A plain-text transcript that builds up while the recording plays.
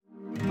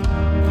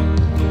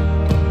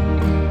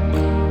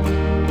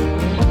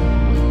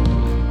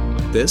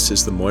This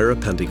is the Moira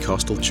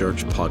Pentecostal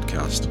Church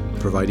podcast,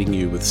 providing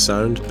you with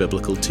sound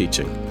biblical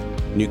teaching.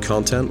 New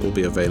content will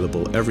be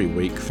available every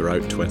week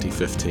throughout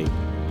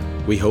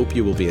 2015. We hope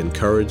you will be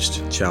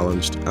encouraged,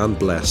 challenged, and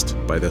blessed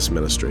by this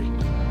ministry.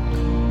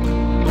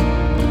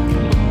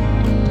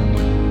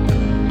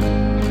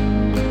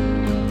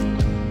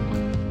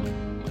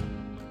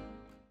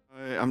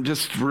 I'm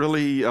just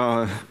really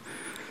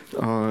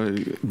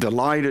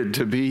delighted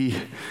to be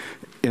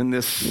in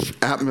this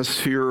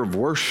atmosphere of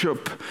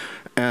worship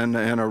and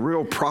a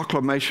real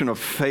proclamation of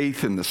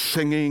faith in the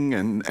singing,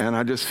 and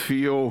I just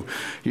feel,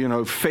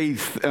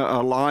 faith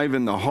alive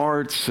in the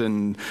hearts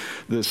and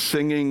the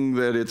singing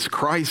that it's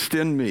Christ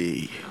in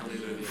me.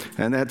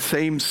 And that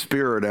same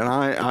spirit, and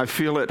I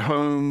feel at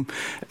home,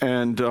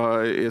 and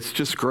it's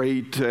just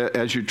great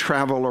as you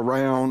travel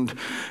around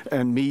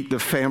and meet the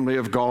family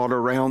of God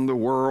around the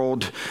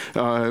world.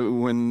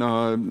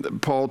 When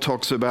Paul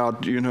talks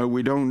about,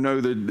 we don't know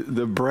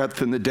the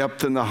breadth and the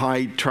depth and the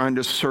height, trying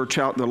to search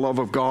out the love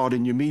of God,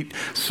 and you meet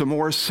some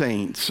more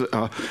saints,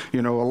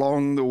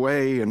 along the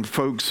way, and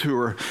folks who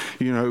are,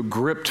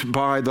 gripped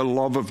by the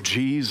love of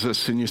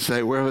Jesus, and you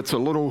say, well, it's a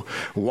little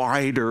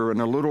wider and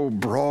a little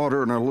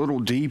broader and a little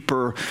deeper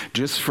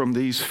just from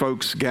these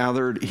folks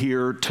gathered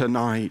here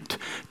tonight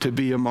to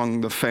be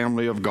among the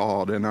family of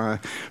God. And I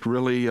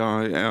really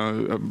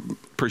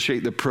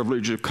appreciate the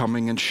privilege of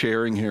coming and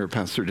sharing here,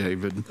 Pastor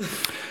David.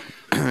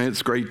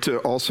 It's great to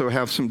also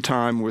have some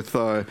time with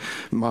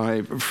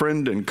my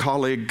friend and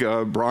colleague,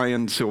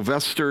 Brian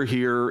Sylvester,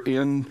 here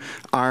in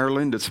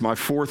Ireland. It's my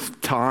fourth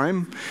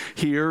time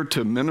here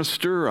to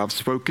minister. I've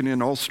spoken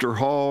in Ulster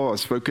Hall, I've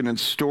spoken in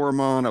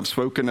Stormont, I've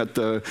spoken at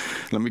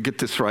let me get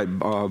this right,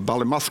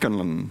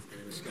 Ballymuscanlon.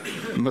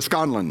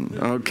 Muscanlon,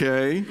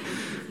 okay.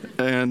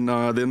 And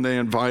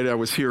then I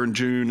was here in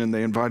June, and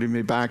they invited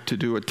me back to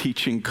do a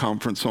teaching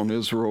conference on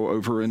Israel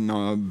over in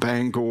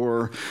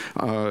Bangor.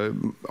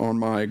 On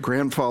my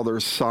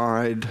grandfather's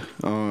side,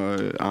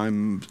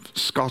 I'm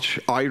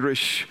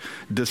Scotch-Irish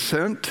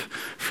descent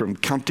from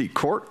County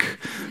Cork,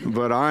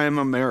 but I am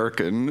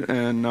American.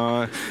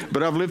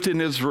 But I've lived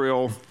in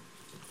Israel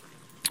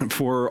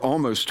for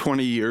almost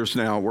 20 years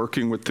now,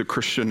 working with the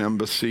Christian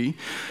Embassy.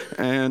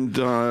 And,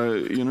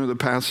 the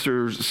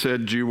pastor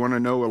said, do you want to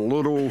know a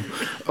little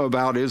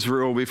about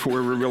Israel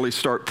before we really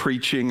start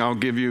preaching? I'll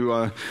give you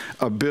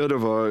a bit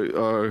of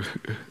a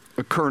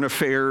current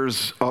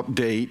affairs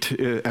update,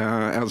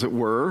 as it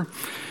were,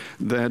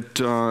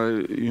 that,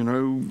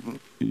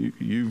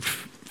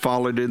 you've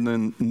followed in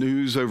the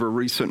news over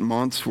recent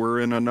months.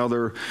 We're in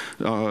another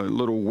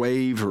little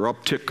wave or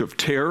uptick of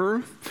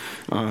terror.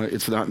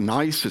 It's not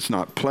nice, it's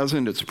not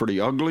pleasant, it's pretty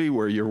ugly,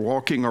 where you're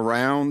walking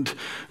around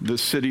the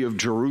city of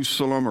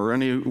Jerusalem or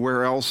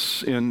anywhere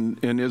else in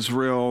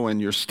Israel, and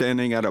you're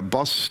standing at a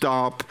bus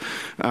stop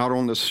out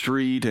on the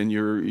street, and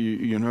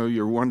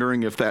you're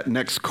wondering if that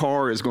next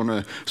car is going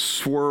to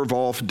swerve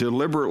off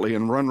deliberately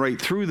and run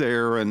right through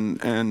there and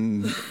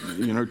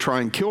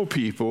try and kill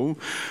people,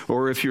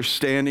 or if you're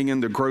standing in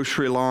the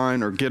grocery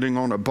line or getting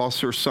on a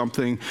bus or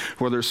something,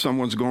 whether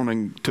someone's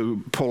going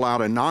to pull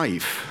out a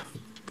knife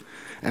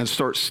and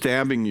start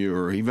stabbing you,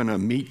 or even a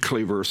meat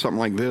cleaver or something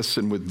like this.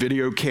 And with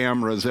video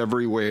cameras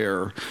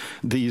everywhere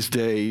these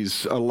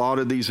days, a lot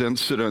of these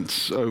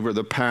incidents over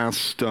the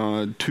past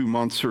 2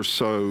 months or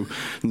so,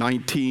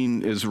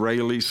 19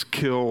 Israelis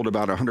killed,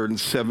 about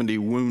 170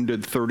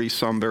 wounded, 30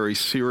 some very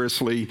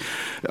seriously.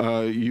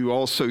 You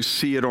also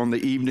see it on the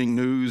evening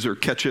news or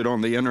catch it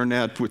on the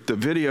internet with the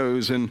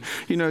videos, and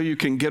you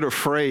can get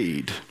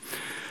afraid.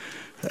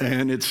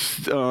 And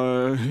it's,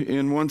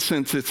 in one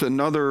sense, it's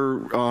another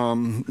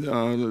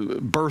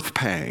birth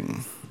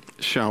pang,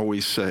 shall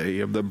we say,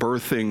 of the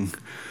birthing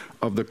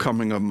of the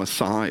coming of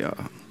Messiah,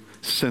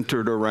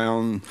 centered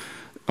around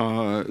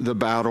the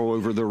battle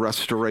over the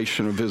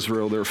restoration of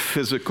Israel, their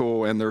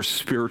physical and their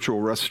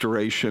spiritual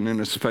restoration, and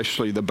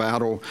especially the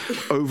battle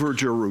over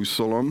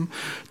Jerusalem.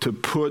 To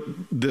put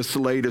this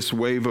latest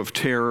wave of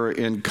terror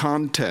in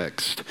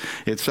context,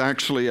 it's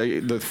actually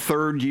the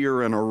third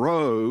year in a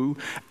row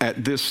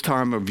at this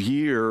time of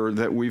year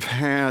that we've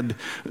had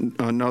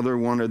another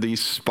one of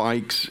these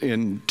spikes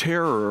in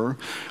terror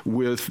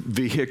with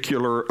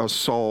vehicular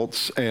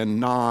assaults and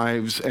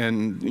knives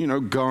and,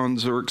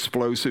 guns or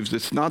explosives.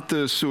 It's not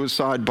the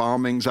suicide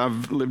bombings.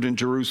 I've lived in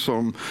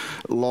Jerusalem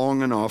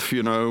long enough,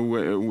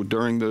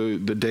 during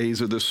the days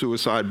of the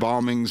suicide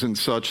bombings and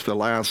such. The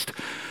last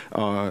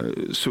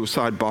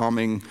suicide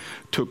bombing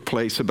took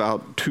place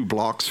about 2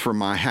 blocks from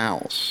my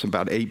house.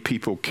 About 8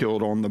 people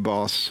killed on the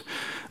bus.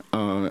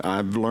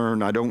 I've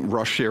learned I don't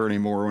rush there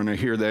anymore. When I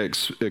hear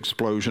that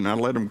explosion, I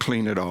let them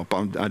clean it up.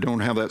 I don't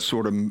have that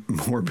sort of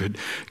morbid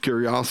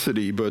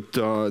curiosity, but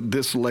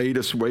this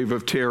latest wave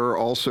of terror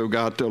also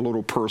got a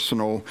little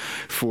personal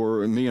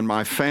for me and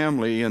my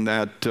family, in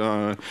that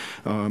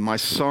my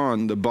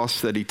son, the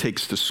bus that he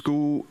takes to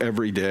school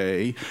every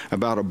day,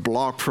 about a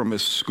block from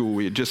his school,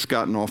 he had just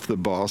gotten off the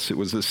bus. It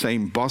was the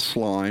same bus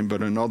line,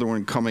 but another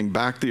one coming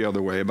back the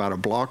other way, about a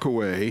block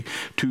away.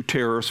 2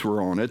 terrorists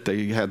were on it.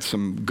 They had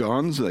some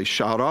guns. They They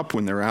shot up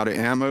when they're out of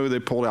ammo. They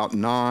pulled out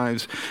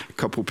knives. A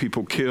couple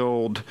people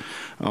killed.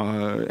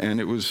 And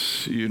it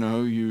was,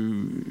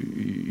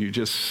 you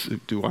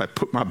just, do I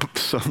put my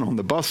son on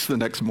the bus the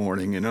next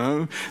morning,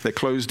 They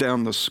closed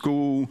down the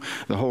school,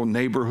 the whole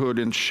neighborhood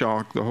in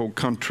shock, the whole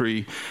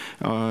country.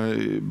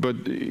 But,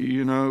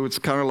 it's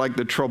kind of like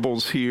the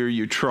troubles here.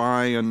 You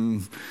try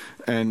and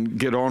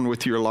get on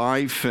with your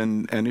life,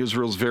 and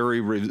Israel's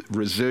very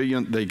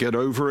resilient. They get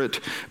over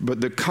it.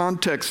 But the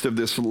context of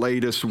this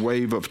latest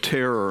wave of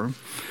terror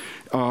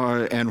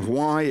and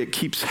why it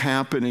keeps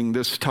happening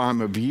this time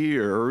of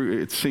year,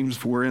 it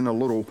seems we're in a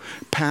little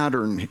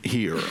pattern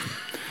here,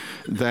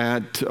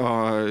 that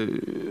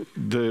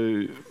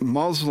the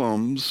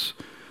Muslims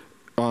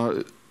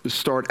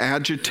start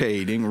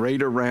agitating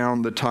right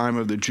around the time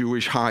of the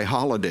Jewish high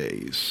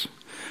holidays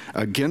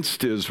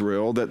against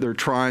Israel, that they're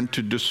trying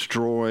to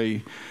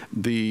destroy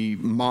the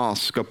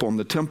mosque up on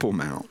the Temple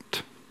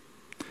Mount.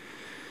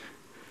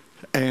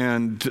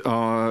 And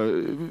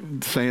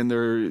saying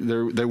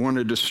they want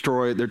to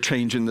destroy it, they're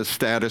changing the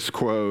status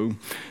quo.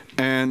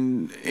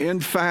 And in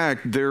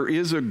fact, there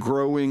is a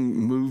growing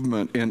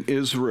movement in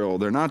Israel.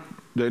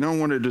 They don't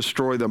want to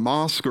destroy the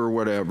mosque or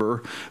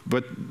whatever,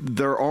 but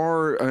there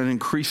are an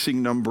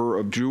increasing number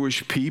of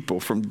Jewish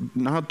people from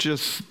not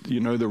just,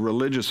 the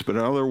religious, but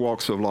other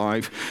walks of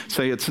life,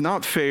 say it's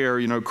not fair,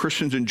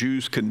 Christians and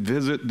Jews can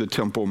visit the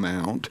Temple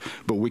Mount,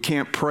 but we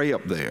can't pray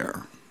up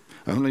there.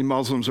 Only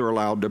Muslims are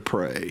allowed to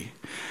pray.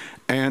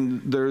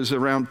 And there's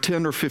around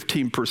 10 or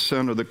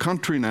 15% of the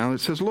country now that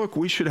says, look,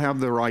 we should have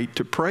the right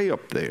to pray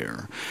up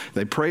there.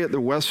 They pray at the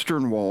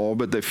Western Wall,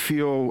 but they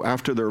feel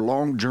after their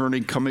long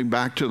journey coming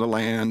back to the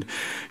land,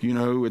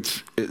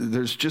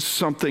 there's just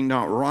something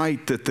not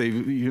right, that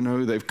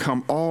they've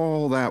come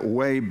all that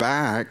way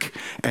back,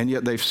 and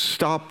yet they've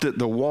stopped at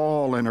the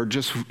wall and are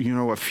just,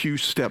 a few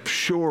steps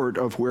short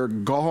of where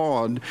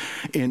God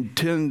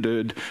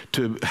intended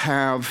to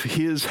have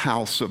his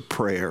house of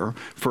prayer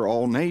for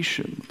all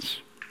nations.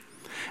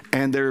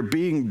 And they're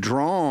being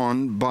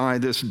drawn by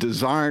this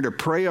desire to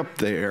pray up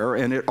there,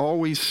 and it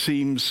always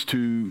seems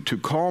to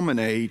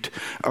culminate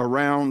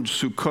around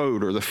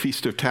Sukkot, or the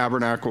Feast of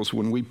Tabernacles,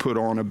 when we put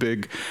on a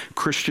big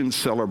Christian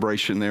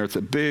celebration there. It's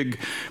a big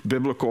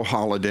biblical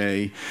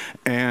holiday.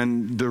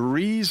 And the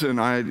reason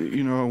I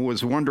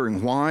was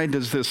wondering, why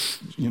does this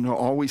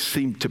always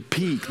seem to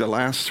peak the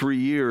last 3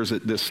 years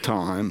at this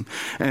time?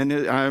 And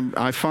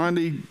I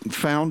finally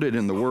found it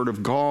in the Word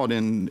of God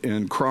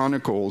in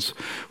Chronicles,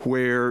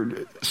 where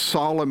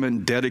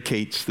Solomon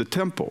dedicates the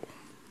temple.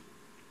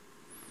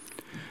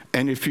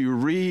 And if you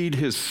read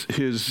his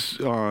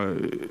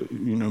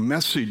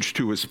message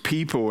to his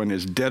people and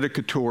his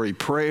dedicatory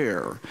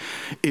prayer,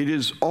 it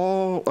is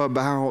all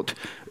about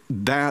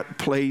that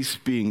place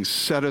being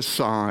set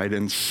aside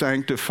and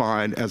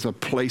sanctified as a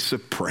place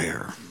of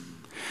prayer.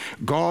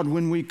 God,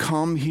 when we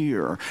come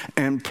here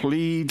and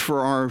plead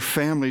for our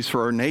families,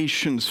 for our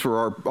nations,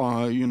 for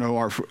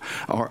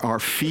our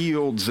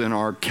fields and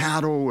our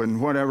cattle and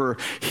whatever,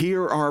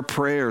 hear our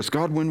prayers.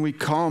 God, when we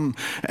come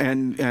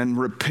and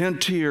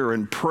repent here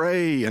and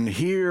pray and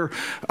hear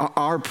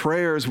our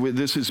prayers,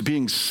 this is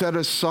being set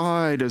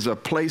aside as a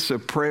place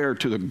of prayer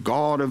to the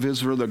God of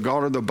Israel, the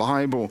God of the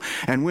Bible.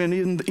 And when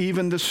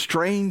even the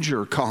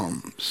stranger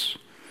comes,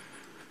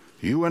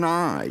 you and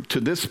I, to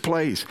this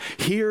place,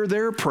 hear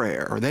their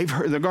prayer. They're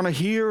going to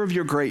hear of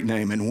your great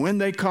name. And when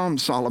they come,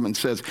 Solomon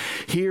says,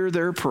 hear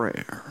their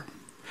prayer.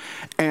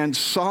 And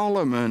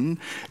Solomon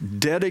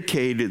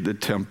dedicated the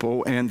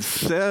temple and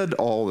said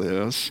all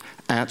this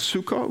at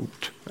Sukkot,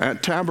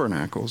 at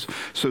Tabernacles.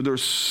 So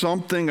there's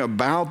something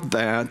about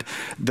that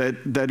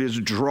is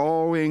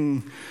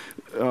drawing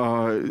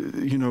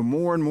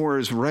more and more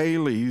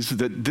Israelis,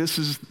 that this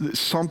is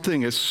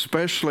something,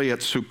 especially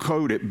at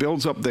Sukkot, it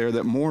builds up there,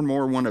 that more and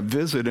more want to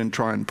visit and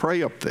try and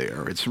pray up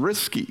there. It's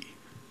risky.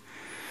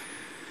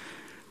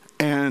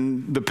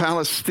 And the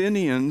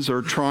Palestinians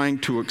are trying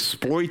to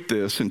exploit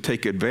this and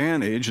take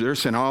advantage. They're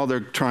saying,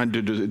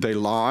 they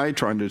lie,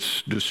 trying to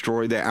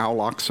destroy the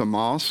Al-Aqsa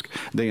Mosque.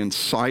 They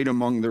incite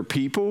among their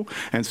people.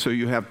 And so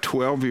you have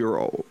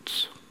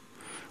 12-year-olds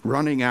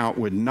running out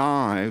with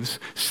knives,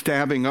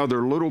 stabbing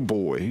other little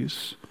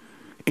boys,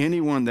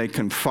 anyone they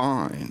can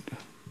find,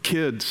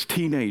 kids,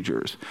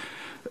 teenagers,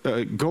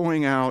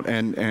 going out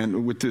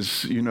and with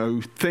this,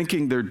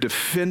 thinking they're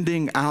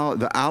defending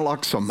the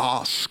Al-Aqsa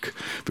Mosque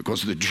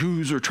because the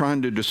Jews are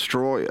trying to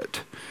destroy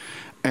it.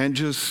 And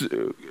just,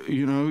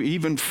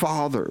 even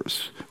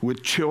fathers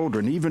with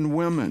children, even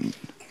women,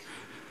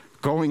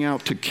 going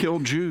out to kill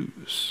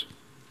Jews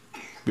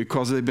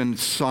because they've been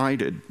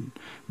incited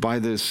by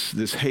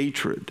this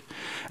hatred.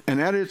 And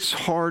at its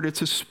heart,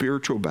 it's a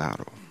spiritual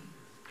battle.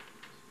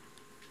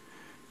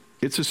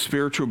 It's a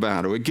spiritual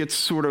battle. It gets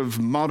sort of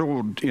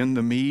muddled in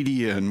the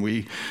media, and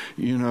we,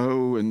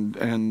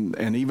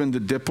 and even the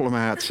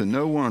diplomats, and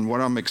no one,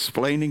 what I'm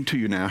explaining to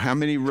you now, how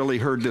many really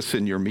heard this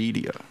in your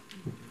media?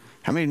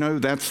 How many know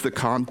that's the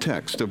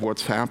context of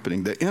what's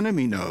happening? The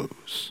enemy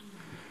knows.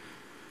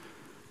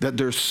 that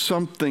there's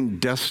something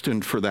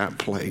destined for that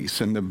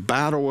place, and the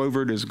battle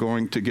over it is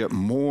going to get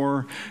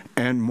more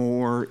and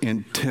more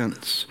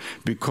intense,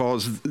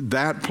 because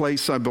that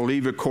place, I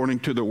believe, according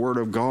to the Word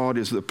of God,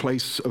 is the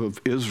place of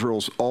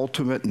Israel's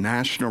ultimate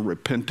national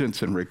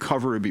repentance and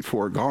recovery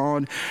before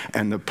God,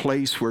 and the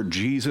place where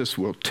Jesus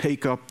will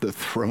take up the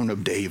throne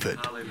of David.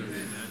 Hallelujah.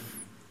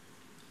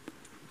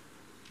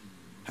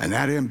 And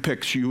that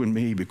impacts you and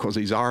me because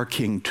he's our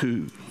king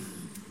too.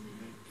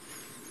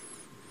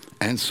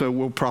 And so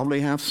we'll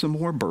probably have some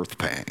more birth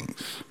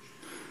pangs.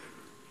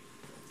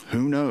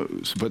 Who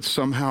knows? But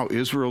somehow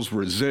Israel's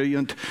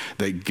resilient.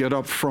 They get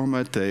up from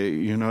it.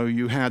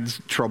 You had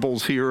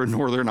troubles here in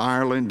Northern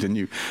Ireland, and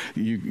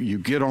you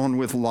get on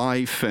with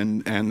life,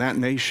 and that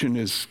nation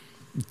is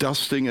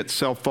dusting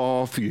itself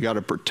off. You got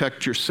to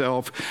protect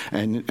yourself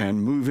and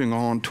moving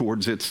on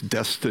towards its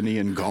destiny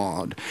in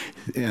God.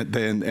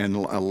 And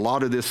a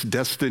lot of this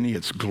destiny,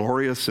 it's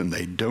glorious, and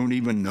they don't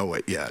even know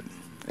it yet.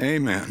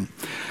 Amen.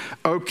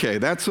 Okay,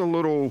 that's a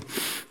little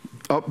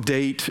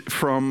update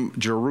from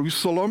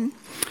Jerusalem,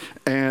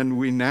 and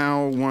we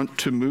now want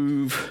to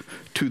move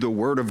to the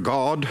Word of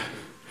God.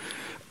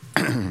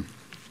 If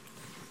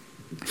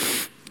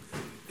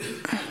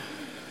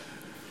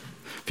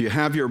you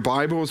have your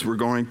Bibles, we're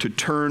going to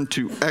turn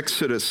to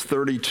Exodus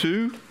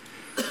 32.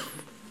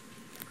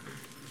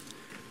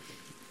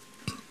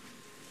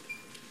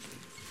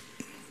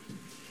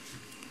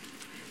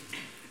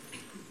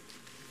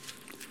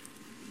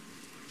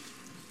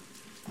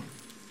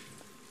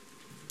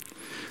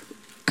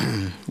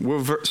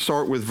 We'll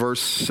start with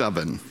verse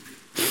 7.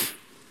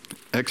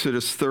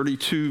 Exodus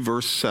 32,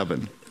 verse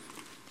 7.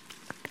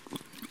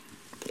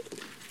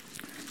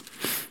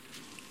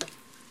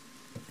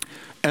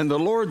 And the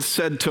Lord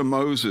said to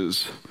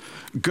Moses,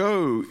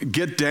 "Go,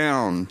 get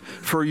down,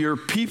 for your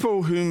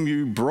people whom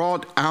you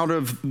brought out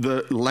of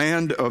the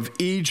land of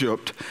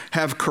Egypt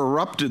have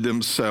corrupted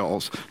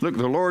themselves." Look,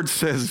 the Lord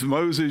says,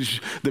 Moses,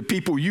 the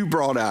people you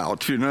brought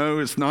out,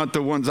 it's not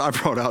the ones I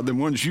brought out, the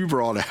ones you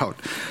brought out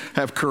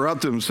have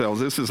corrupted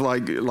themselves. This is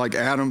like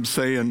Adam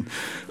saying,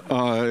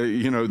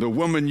 the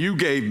woman you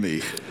gave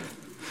me.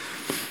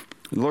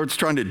 The Lord's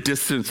trying to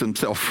distance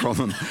himself from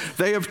them.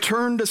 "They have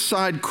turned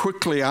aside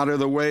quickly out of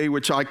the way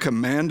which I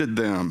commanded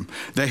them.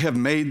 They have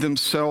made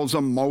themselves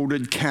a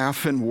molded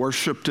calf and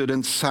worshipped it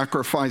and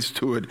sacrificed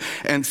to it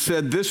and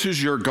said, 'This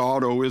is your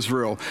God, O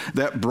Israel,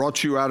 that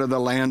brought you out of the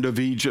land of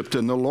Egypt.'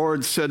 And the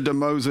Lord said to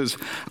Moses,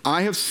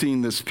 'I have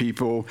seen this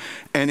people,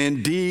 and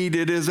indeed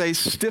it is a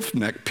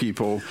stiff-necked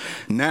people.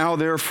 Now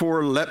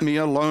therefore let me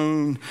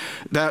alone,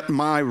 that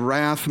my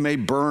wrath may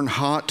burn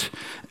hot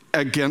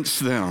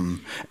against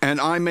them,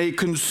 and I may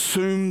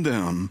consume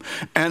them,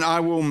 and I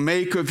will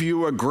make of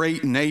you a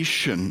great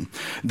nation.'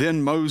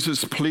 Then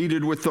Moses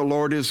pleaded with the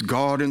Lord his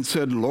God and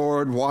said,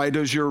 'Lord, why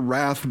does your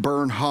wrath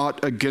burn hot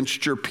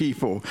against your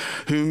people,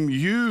 whom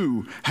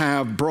you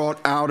have brought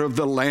out of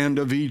the land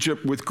of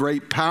Egypt with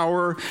great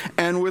power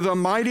and with a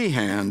mighty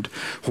hand?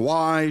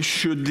 Why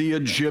should the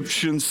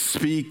Egyptians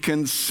speak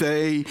and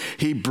say,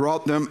 he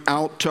brought them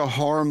out to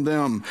harm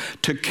them,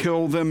 to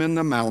kill them in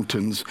the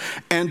mountains,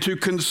 and to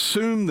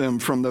consume them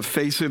from the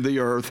face of the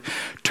earth?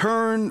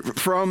 Turn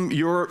from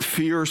your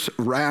fierce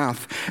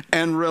wrath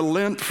and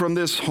relent from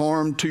this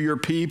harm to your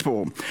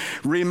people.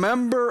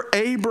 Remember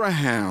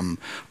Abraham,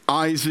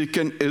 Isaac,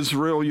 and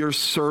Israel, your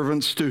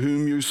servants, to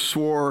whom you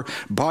swore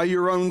by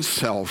your own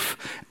self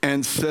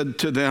and said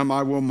to them,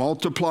 I will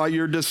multiply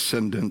your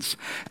descendants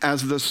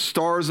as the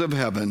stars of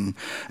heaven,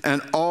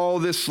 and all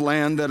this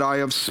land that I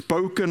have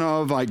spoken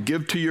of I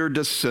give to your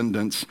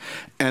descendants,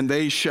 and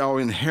they shall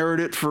inherit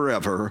it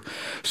forever.'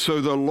 So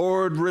the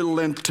Lord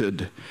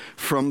relented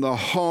from the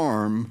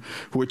harm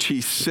which he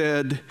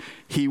said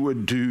he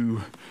would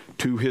do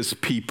to his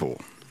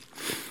people."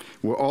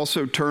 We'll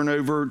also turn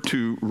over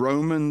to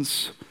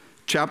Romans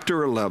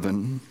chapter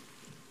 11.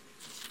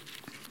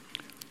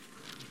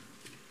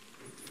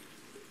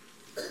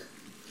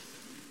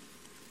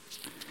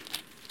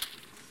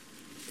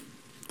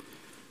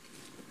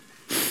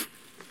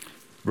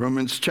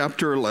 Romans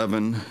chapter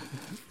 11,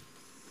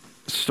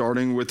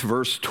 starting with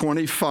verse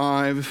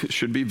 25, it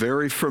should be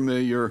very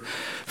familiar.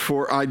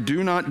 "For I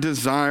do not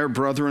desire,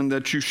 brethren,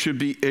 that you should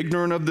be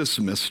ignorant of this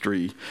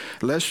mystery,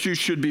 lest you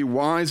should be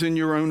wise in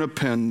your own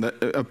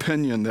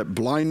opinion, that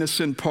blindness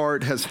in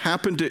part has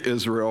happened to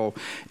Israel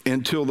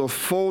until the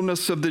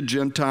fullness of the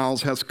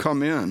Gentiles has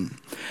come in.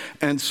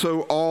 And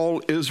so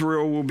all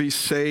Israel will be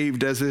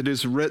saved, as it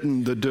is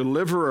written, the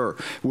deliverer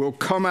will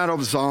come out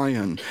of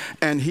Zion,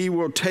 and he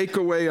will take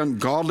away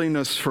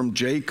ungodliness from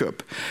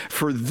Jacob.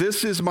 For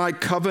this is my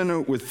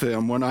covenant with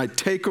them when I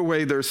take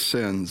away their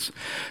sins.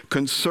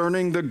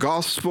 Concerning the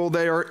gospel,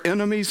 they are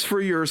enemies for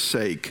your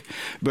sake,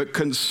 but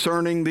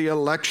concerning the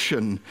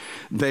election,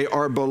 they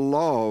are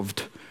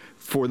beloved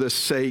for the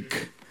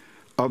sake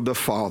of the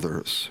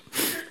fathers."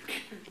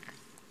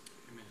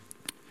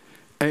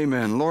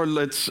 Amen. Lord,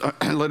 let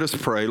us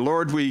pray.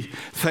 Lord, we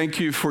thank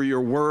you for your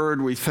word.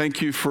 We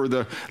thank you for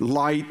the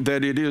light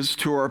that it is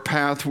to our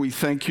path. We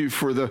thank you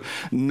for the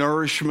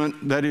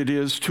nourishment that it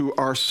is to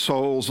our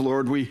souls.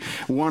 Lord, we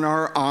want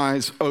our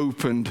eyes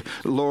opened,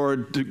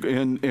 Lord,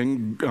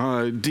 in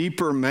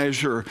deeper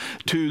measure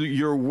to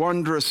your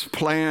wondrous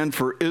plan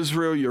for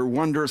Israel, your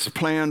wondrous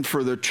plan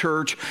for the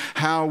church,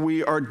 how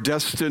we are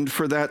destined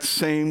for that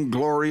same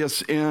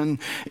glorious end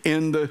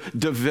in the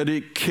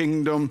Davidic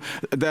kingdom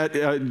that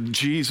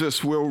Jesus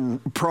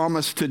will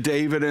promise to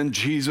David, and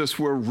Jesus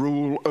will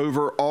rule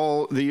over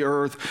all the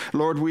earth.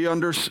 Lord, we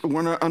want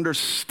to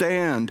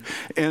understand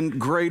in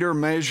greater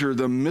measure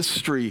the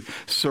mystery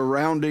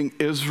surrounding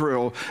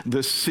Israel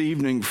this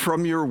evening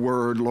from your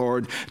word,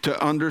 Lord,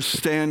 to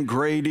understand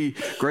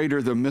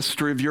greater the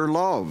mystery of your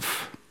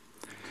love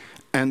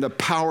and the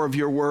power of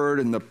your word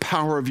and the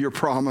power of your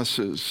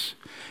promises.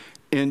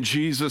 In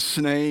Jesus'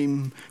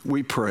 name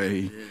we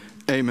pray.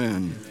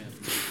 Amen.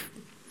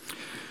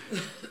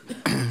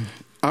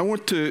 I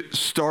want to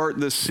start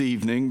this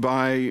evening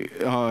by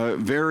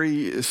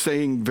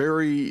saying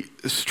very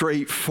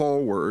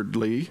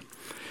straightforwardly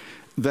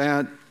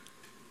that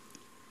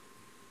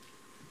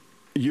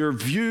your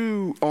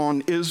view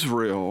on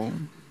Israel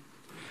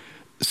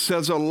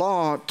says a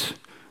lot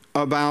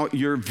about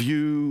your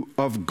view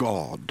of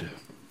God.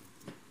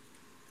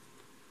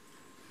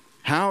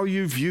 How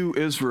you view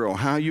Israel,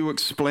 how you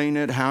explain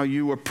it, how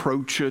you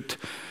approach it,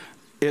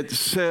 it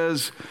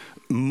says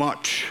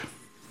much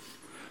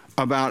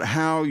about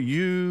how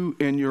you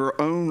in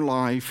your own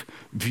life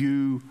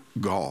view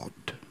God.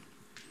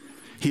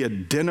 He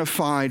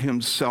identified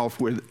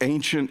himself with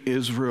ancient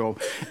Israel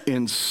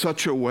in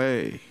such a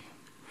way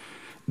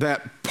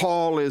that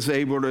Paul is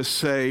able to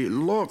say,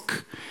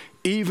 look,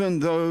 even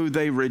though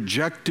they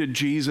rejected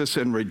Jesus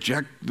and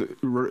rejected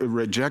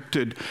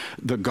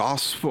the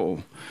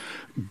gospel,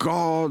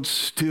 God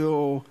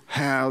still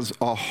has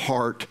a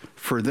heart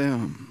for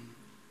them.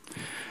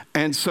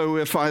 And so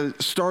if I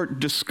start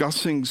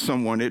discussing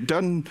someone, it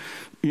doesn't,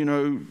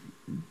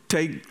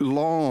 take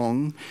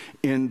long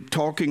in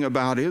talking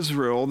about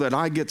Israel that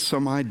I get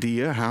some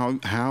idea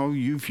how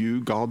you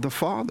view God the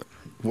Father.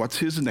 What's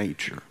his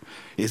nature?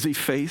 Is he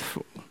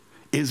faithful?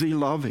 Is he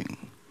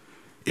loving?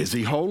 Is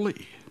he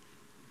holy?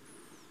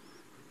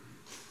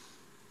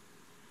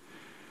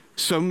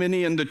 So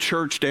many in the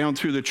church down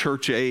through the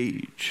church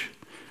age,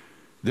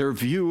 their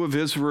view of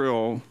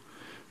Israel,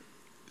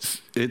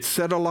 it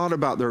said a lot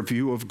about their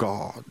view of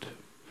God.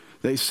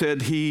 They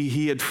said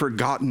he had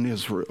forgotten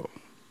Israel,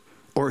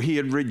 or he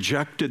had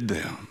rejected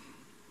them.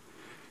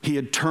 He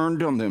had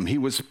turned on them. He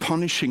was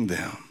punishing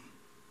them,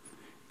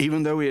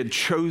 even though he had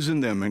chosen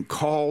them and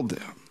called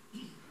them.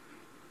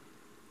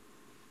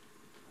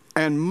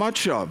 And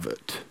much of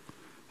it,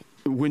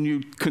 when you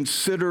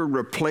consider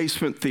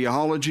replacement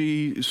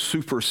theology,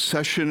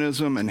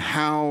 supersessionism, and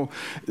how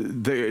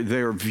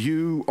their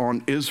view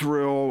on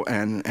Israel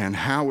and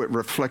how it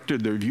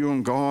reflected their view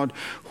on God,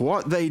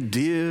 what they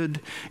did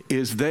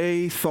is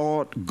they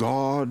thought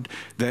God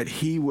that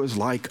he was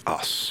like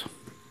us.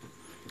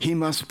 He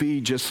must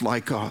be just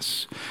like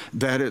us.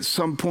 That at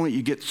some point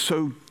you get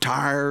so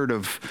tired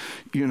of,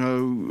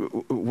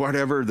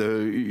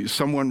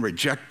 someone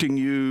rejecting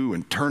you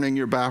and turning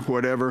your back,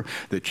 whatever,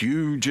 that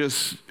you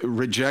just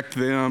reject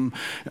them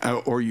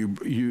or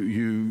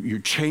you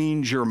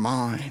change your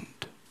mind.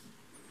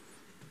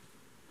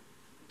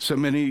 So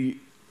many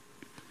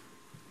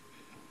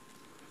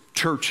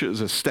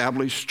churches,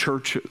 established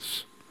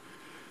churches,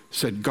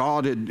 said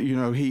God had,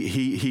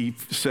 he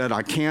said,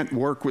 I can't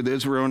work with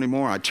Israel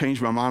anymore. I changed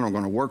my mind. I'm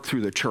going to work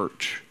through the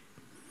church.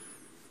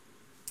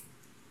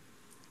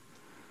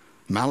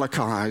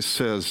 Malachi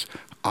says,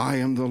 I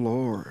am the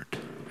Lord.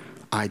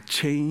 I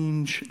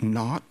change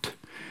not.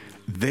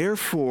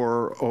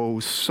 Therefore,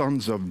 O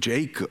sons of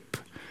Jacob,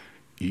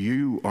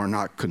 you are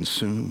not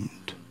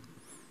consumed.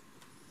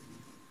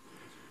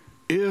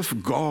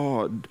 If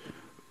God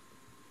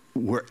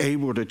were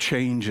able to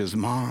change his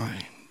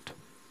mind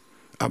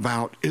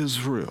about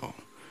Israel,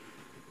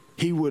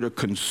 he would have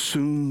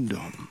consumed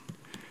them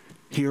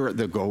here at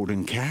the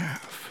golden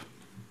calf.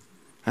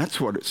 That's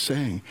what it's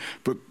saying.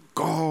 But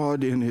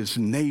God in his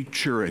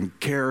nature and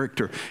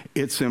character,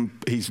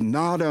 he's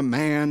not a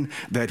man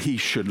that he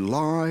should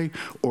lie,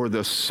 or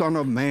the son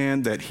of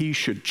man that he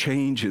should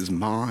change his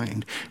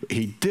mind.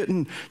 He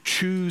didn't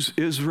choose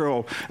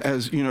Israel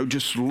as,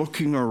 just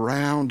looking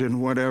around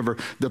and whatever.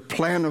 The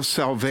plan of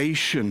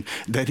salvation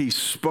that he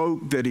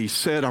spoke, that he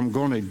said, I'm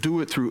going to do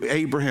it through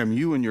Abraham,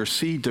 you and your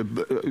seed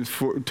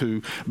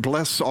to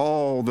bless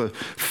all the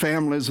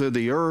families of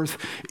the earth.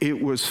 It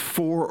was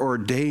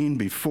foreordained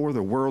before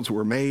the worlds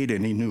were made,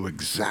 and he knew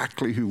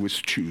exactly who was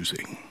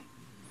choosing.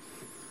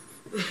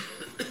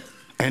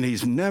 And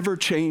he's never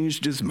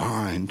changed his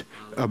mind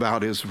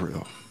about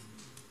Israel.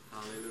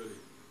 Hallelujah.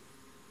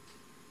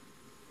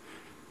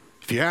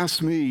 If you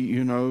ask me,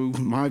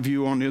 my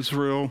view on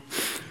Israel,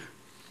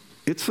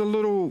 it's a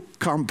little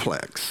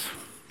complex.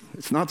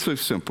 It's not so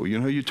simple. You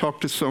know, you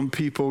talk to some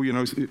people, you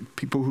know,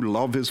 people who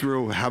love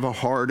Israel, have a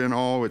heart and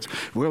all. It's,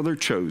 well, they're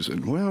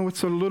chosen. Well,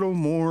 it's a little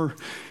more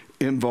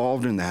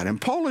involved in that.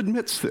 And Paul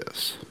admits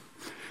this.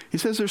 He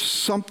says there's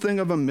something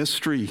of a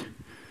mystery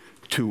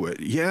to it.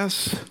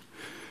 Yes,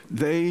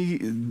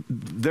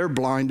 they're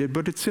blinded,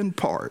 but it's in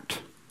part.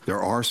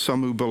 There are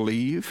some who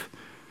believe.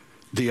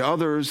 The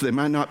others, they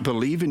might not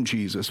believe in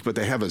Jesus, but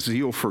they have a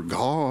zeal for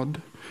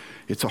God.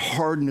 It's a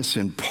hardness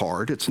in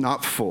part. It's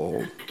not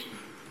full.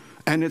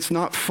 And it's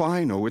not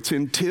final. It's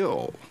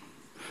until.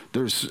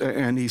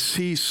 And he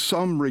sees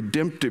some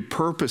redemptive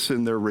purpose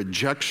in their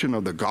rejection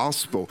of the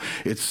gospel.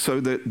 It's so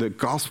that the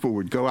gospel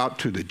would go out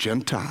to the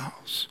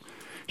Gentiles.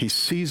 He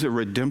sees a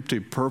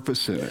redemptive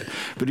purpose in it.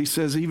 But he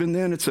says even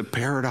then it's a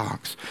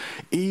paradox.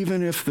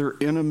 Even if they're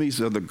enemies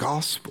of the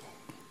gospel,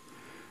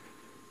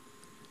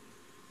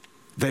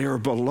 they are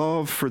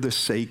beloved for the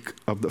sake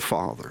of the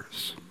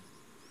fathers.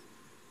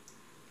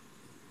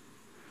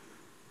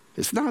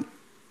 It's not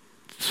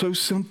so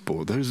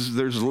simple.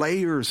 There's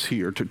layers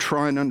here to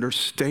try and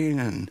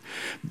understand.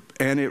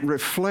 And it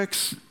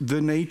reflects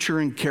the nature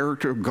and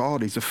character of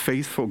God. He's a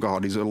faithful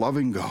God. He's a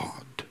loving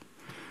God.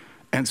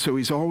 And so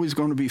he's always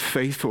going to be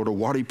faithful to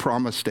what he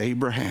promised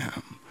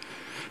Abraham.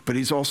 But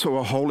he's also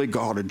a holy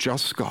God, a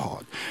just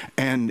God.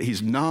 And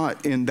he's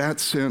not, in that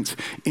sense,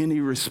 any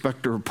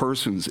respecter of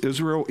persons.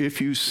 Israel,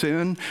 if you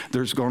sin,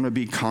 there's going to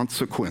be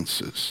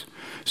consequences.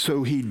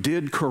 So he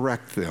did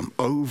correct them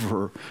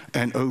over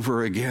and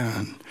over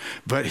again.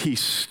 But he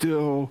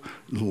still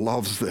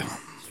loves them.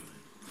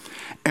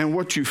 And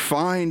what you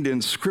find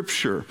in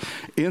Scripture,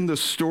 in the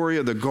story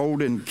of the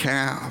golden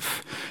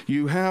calf,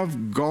 you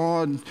have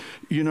God,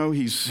 you know,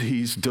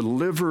 he's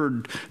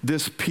delivered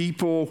this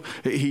people.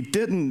 He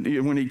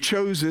didn't, when he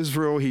chose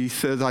Israel, he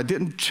says, I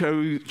didn't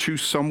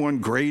choose someone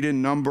great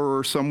in number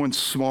or someone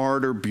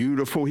smart or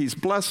beautiful. He's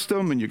blessed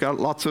them, and you got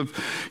lots of,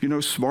 you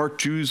know, smart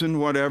Jews and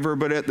whatever.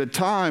 But at the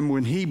time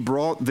when he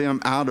brought them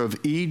out of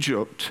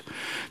Egypt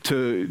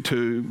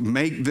to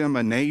make them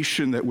a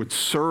nation that would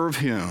serve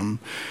him,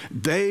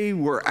 they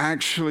were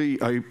actually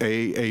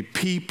a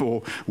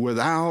people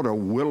without a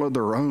will of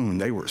their own.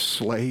 They were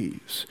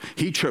slaves.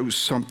 He chose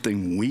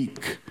something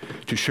weak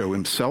to show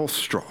himself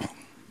strong.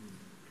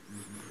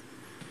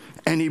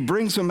 And he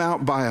brings them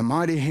out by a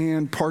mighty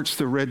hand, parts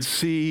the Red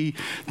Sea.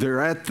 They're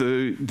at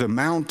the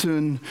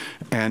mountain,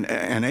 and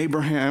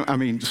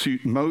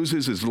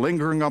Moses is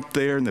lingering up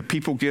there, and the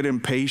people get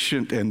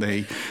impatient, and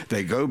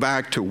they go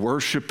back to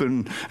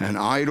worshiping an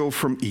idol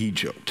from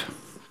Egypt,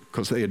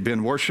 because they had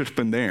been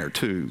worshiping there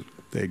too.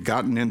 They had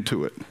gotten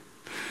into it.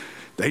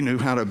 They knew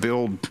how to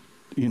build,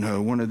 you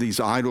know, one of these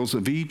idols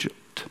of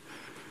Egypt.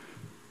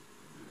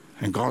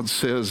 And God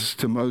says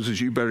to Moses,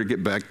 you better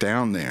get back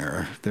down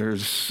there.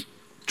 There's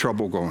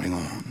trouble going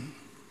on.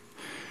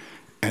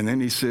 And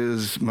then he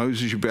says,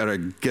 Moses, you better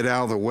get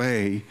out of the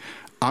way.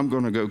 I'm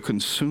going to go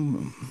consume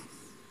them.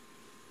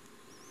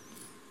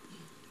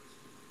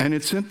 And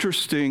it's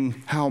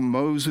interesting how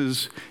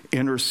Moses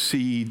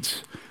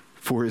intercedes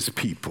for his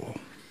people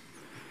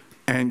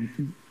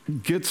and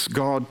gets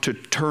God to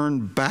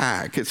turn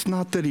back. It's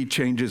not that he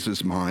changes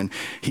his mind.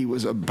 He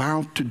was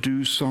about to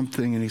do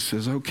something and he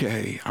says,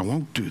 okay, I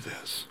won't do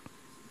this.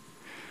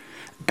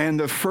 And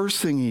the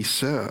first thing he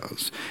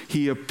says,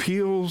 he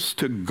appeals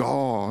to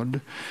God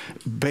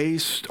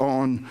based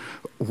on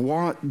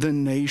what the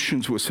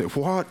nations would say.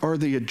 What are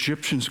the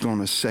Egyptians going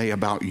to say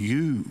about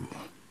you?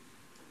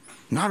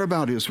 Not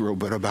about Israel,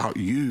 but about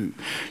you.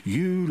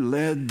 You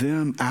led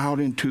them out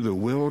into the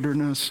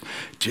wilderness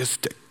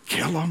just to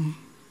kill them.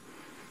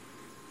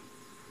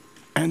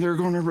 And they're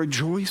going to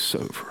rejoice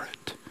over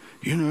it.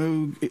 You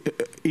know,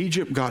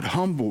 Egypt got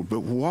humbled, but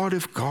what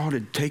if God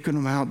had taken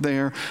them out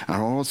there and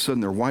all of a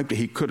sudden they're wiped?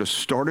 He could have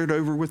started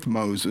over with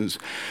Moses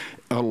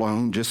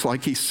alone, just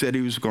like he said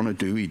he was going to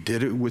do. He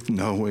did it with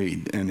Noah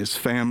and his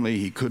family.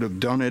 He could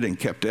have done it and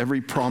kept every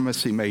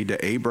promise he made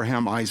to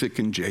Abraham, Isaac,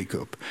 and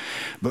Jacob.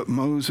 But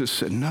Moses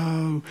said,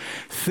 no,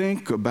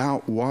 think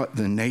about what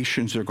the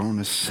nations are going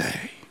to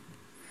say.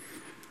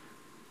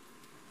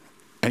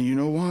 And you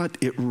know what?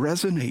 It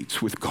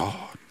resonates with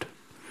God.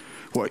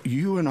 What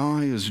you and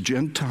I as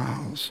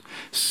Gentiles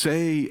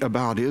say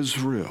about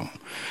Israel,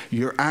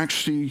 you're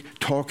actually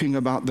talking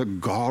about the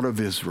God of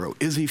Israel.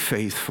 Is he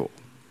faithful?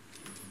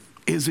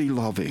 Is he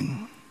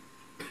loving?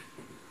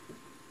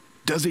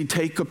 Does he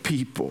take a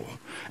people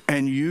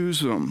and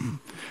use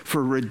them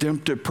for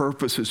redemptive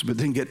purposes, but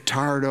then get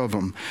tired of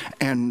them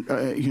and,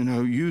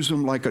 use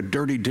them like a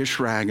dirty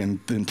dish rag and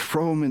then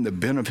throw them in the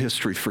bin of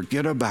history,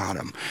 forget about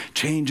them,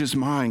 change his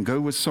mind,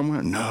 go with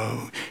someone?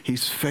 No,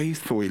 he's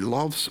faithful. He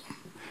loves them.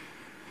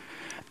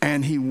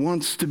 And he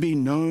wants to be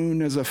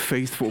known as a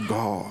faithful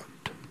God,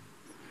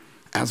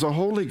 as a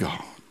holy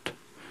God.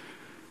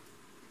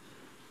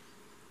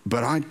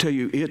 But I tell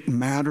you, it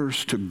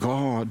matters to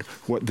God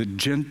what the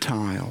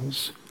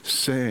Gentiles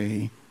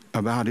say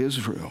about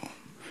Israel,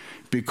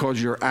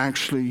 because you're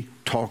actually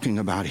talking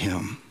about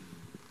him.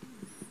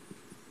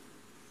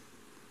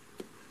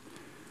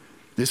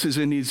 This is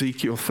in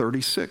Ezekiel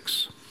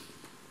 36.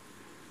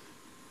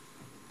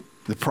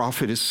 The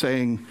prophet is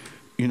saying,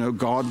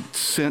 God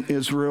sent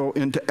Israel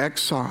into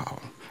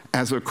exile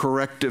as a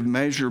corrective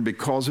measure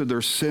because of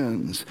their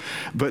sins.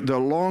 But the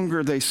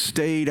longer they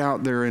stayed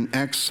out there in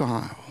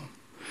exile,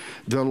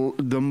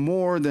 the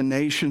more the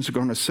nations are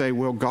going to say,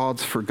 well,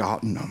 God's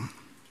forgotten them.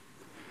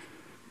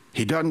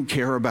 He doesn't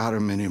care about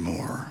them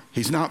anymore.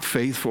 He's not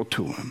faithful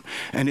to them.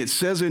 And it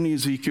says in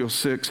Ezekiel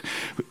 6,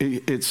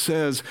 it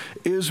says,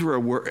 Israel,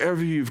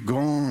 wherever you've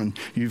gone,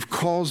 you've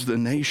caused the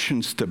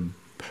nations to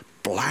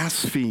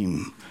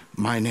blaspheme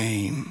my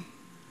name.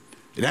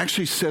 It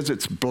actually says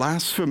it's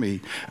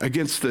blasphemy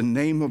against the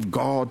name of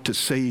God to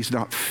say he's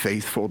not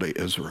faithful to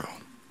Israel.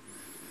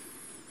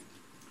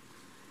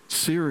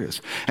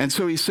 Serious. And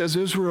so he says,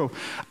 Israel,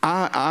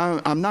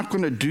 I'm not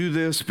going to do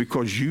this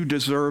because you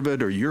deserve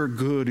it or you're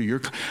good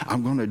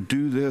I'm going to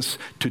do this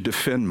to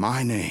defend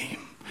my name.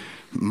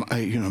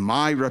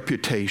 My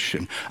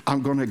reputation.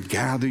 I'm going to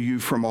gather you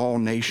from all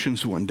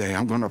nations one day.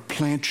 I'm going to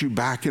plant you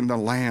back in the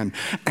land,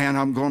 and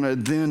I'm going to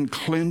then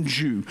cleanse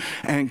you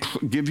and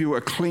give you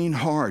a clean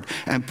heart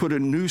and put a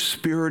new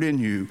spirit in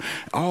you.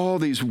 All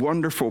these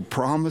wonderful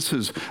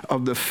promises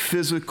of the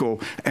physical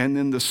and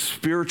then the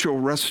spiritual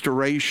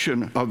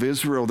restoration of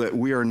Israel that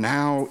we are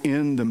now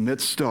in the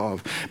midst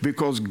of,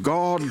 because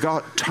God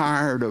got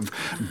tired of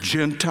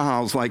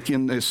Gentiles,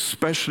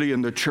 especially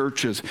in the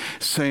churches,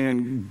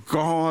 saying,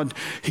 God,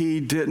 he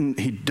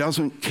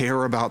doesn't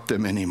care about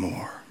them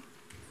anymore.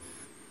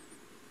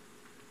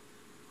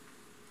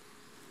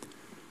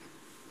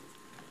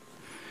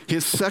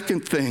 His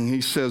second thing,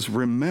 he says,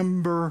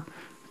 remember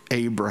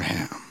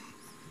Abraham,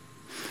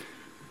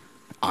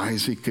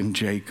 Isaac, and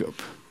Jacob.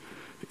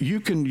 You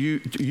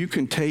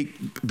can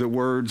take the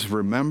words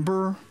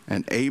remember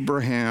and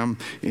Abraham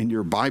in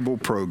your Bible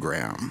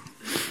program.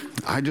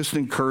 I just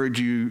encourage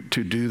you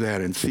to do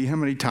that and see how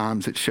many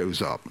times it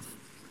shows up.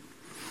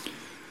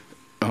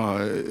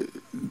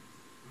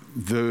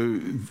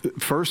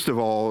 First of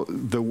all,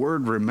 the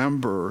word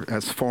remember,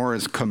 as far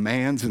as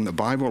commands in the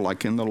Bible,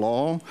 like in the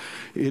law,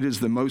 it is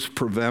the most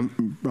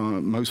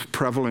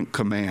prevalent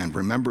command.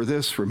 Remember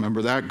this,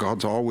 remember that.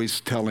 God's always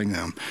telling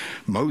them.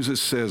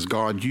 Moses says,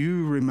 God,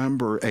 you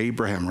remember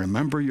Abraham,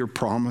 remember your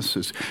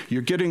promises.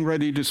 You're getting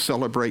ready to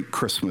celebrate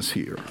Christmas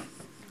here,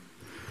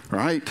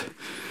 right?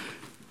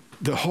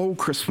 The whole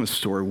Christmas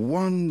story,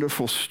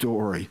 wonderful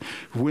story.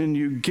 When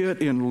you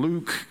get in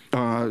Luke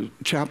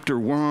chapter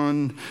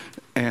 1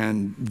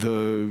 and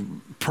the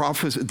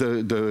prophecy,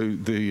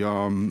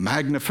 the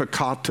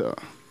Magnificat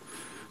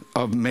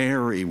of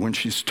Mary, when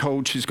she's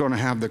told she's going to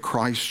have the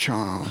Christ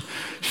child,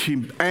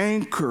 she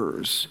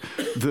anchors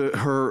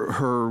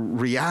her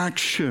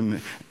reaction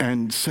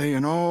and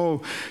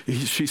saying,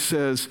 she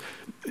says,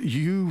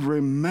 you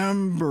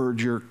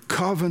remembered your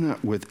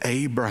covenant with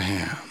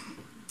Abraham.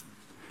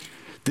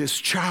 This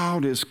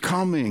child is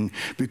coming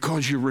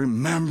because you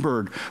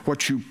remembered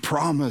what you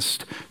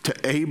promised to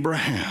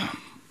Abraham.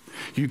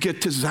 You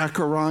get to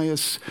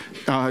Zacharias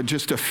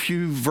just a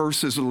few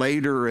verses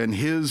later, and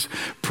his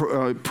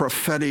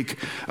prophetic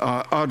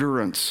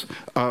utterance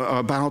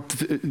about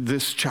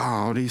this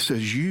child. He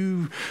says,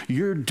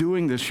 you're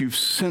doing this, you've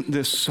sent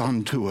this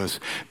son to us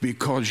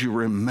because you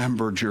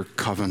remembered your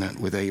covenant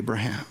with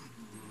Abraham.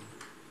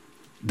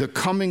 The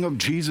coming of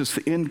Jesus,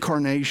 the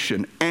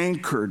incarnation,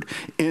 anchored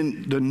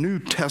in the New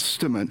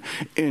Testament,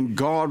 in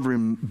God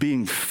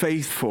being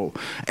faithful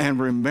and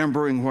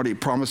remembering what he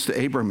promised to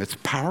Abraham. It's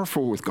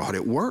powerful with God.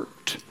 It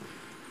worked.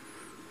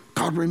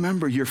 God,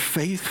 remember, you're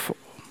faithful.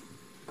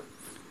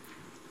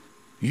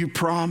 You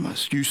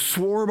promised. You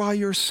swore by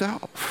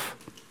yourself.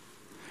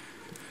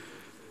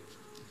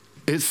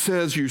 It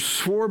says, you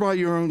swore by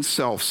your own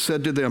self,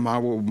 said to them, I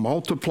will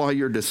multiply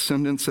your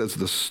descendants as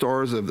the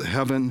stars of the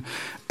heaven,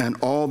 and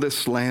all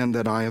this land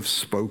that I have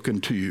spoken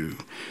to you,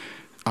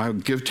 I'll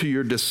give to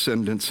your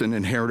descendants and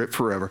inherit it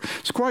forever.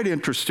 It's quite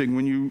interesting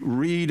when you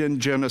read in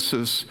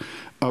Genesis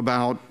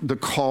about the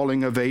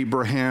calling of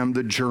Abraham,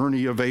 the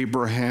journey of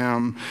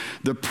Abraham,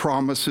 the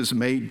promises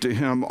made to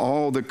him,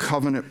 all the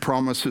covenant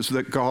promises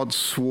that God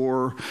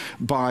swore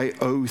by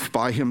oath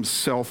by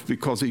himself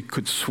because he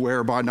could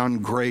swear by none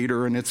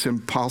greater, and it's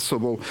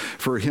impossible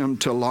for him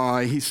to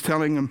lie. He's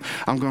telling him,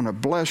 I'm going to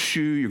bless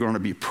you, you're going to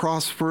be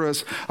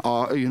prosperous,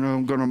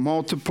 I'm going to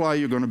multiply,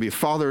 you're going to be a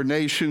father of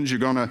nations,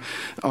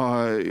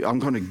 I'm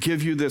going to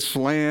give you this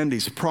land.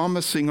 He's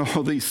promising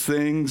all these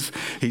things.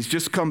 He's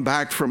just come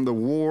back from the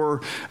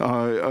war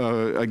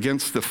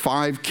against the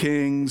 5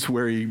 kings,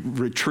 where he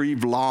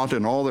retrieved Lot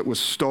and all that was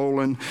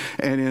stolen.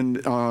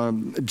 And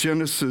in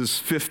Genesis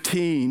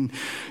 15,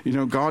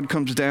 God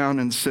comes down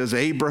and says,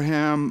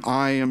 Abraham,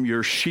 I am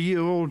your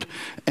shield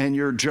and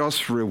your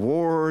just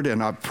reward,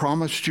 and I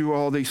promised you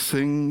all these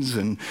things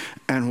and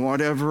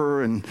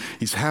whatever. And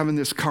he's having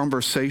this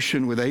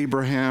conversation with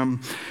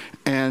Abraham,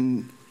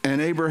 and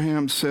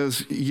Abraham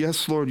says,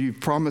 yes, Lord, you've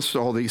promised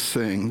all these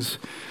things.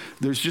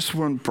 There's just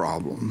one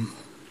problem.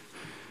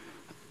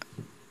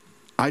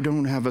 I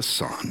don't have a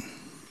son.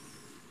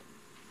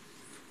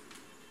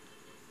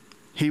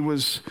 He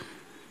was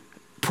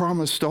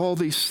promised all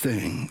these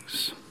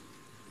things.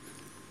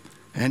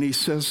 And he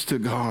says to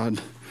God,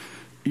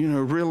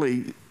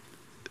 really,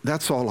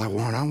 that's all I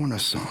want. I want a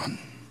son.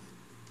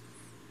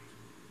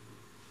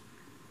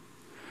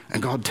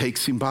 And God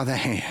takes him by the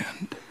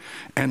hand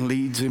and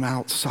leads him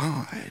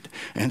outside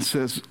and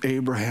says,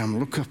 Abraham,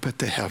 look up at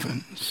the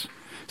heavens.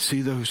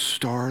 See those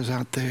stars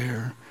out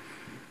there?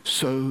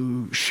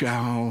 So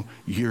shall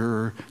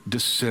your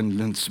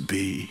descendants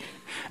be.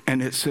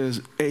 And it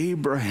says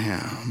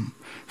Abraham,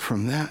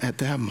 at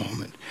that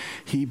moment,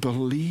 he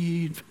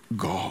believed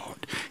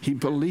God. He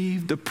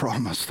believed the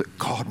promise that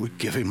God would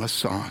give him a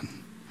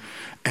son.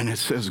 And it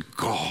says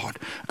God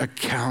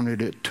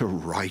accounted it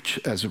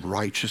as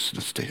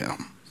righteousness to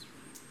him.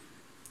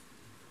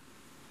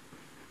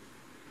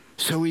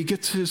 So he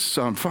gets his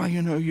son.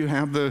 You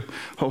have the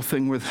whole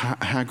thing with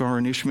Hagar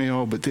and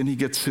Ishmael, but then he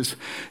gets his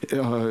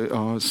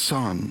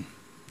son,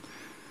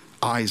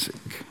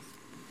 Isaac.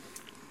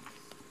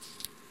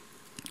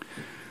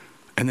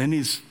 And then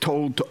he's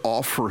told to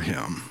offer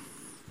him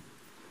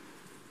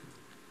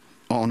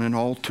on an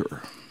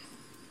altar.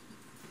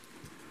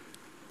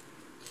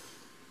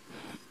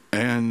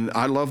 And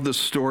I love the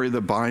story,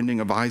 the binding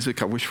of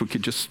Isaac. I wish we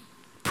could just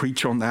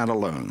preach on that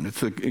alone.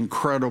 It's an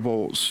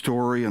incredible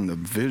story, and the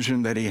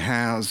vision that he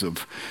has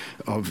of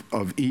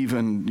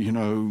even,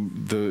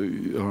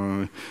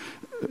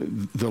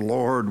 the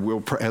Lord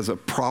will, as a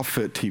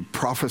prophet, he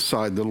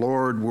prophesied, the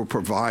Lord will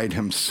provide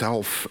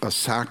himself a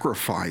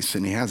sacrifice.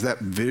 And he has that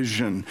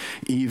vision,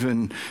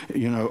 even,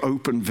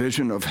 open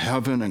vision of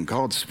heaven and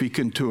God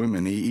speaking to him.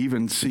 And he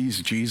even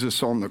sees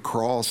Jesus on the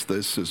cross.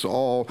 This is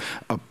all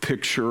a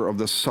picture of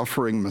the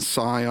suffering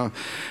Messiah.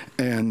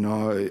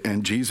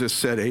 And Jesus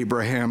said,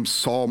 Abraham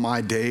saw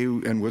my day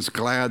and was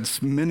glad.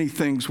 Many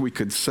things we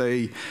could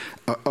say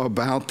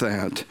about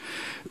that.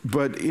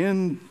 But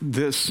in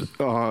this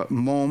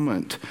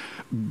moment,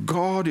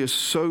 God is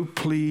so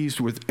pleased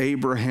with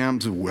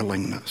Abraham's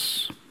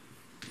willingness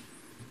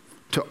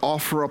to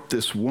offer up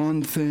this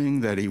one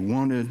thing that he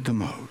wanted the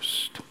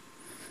most.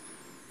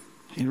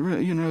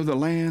 The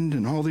land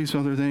and all these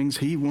other things.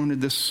 He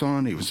wanted this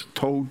son. He was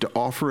told to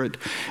offer it.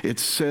 It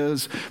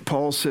says,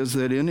 Paul says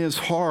that in his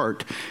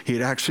heart, he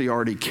had actually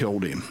already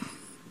killed him.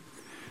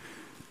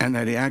 And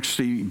that he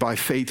actually, by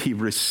faith, he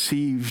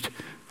received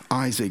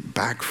Isaac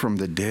back from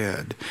the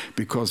dead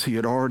because he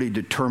had already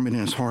determined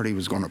in his heart he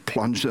was going to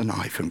plunge the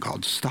knife, and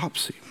God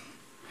stops him.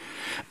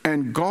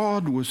 And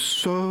God was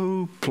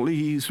so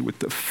pleased with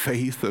the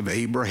faith of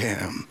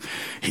Abraham.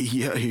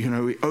 He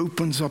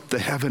opens up the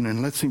heaven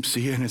and lets him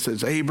see it, and it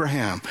says,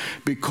 Abraham,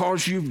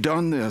 because you've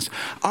done this,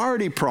 I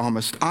already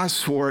promised, I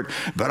swore it,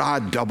 but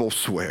I double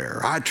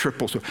swear, I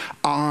triple swear,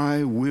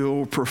 I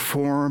will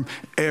perform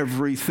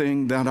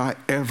everything that I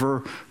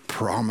ever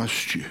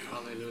promised you.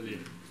 Hallelujah.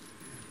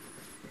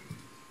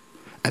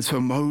 And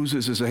so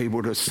Moses is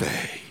able to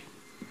say,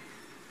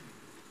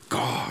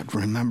 God,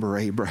 remember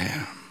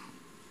Abraham.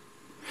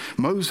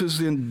 Moses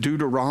in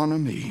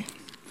Deuteronomy,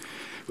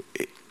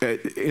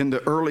 in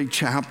the early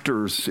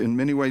chapters, in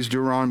many ways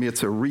Deuteronomy,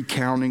 it's a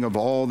recounting of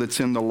all that's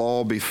in the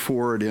law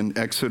before it in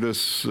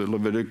Exodus,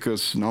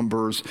 Leviticus,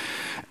 Numbers,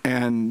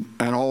 and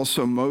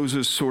also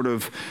Moses sort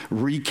of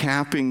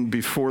recapping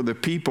before the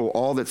people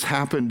all that's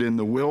happened in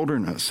the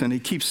wilderness. And he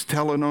keeps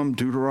telling them,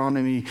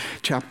 Deuteronomy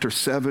chapter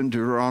 7,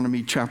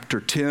 Deuteronomy chapter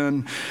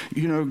 10,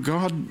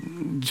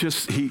 God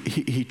just,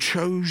 he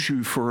chose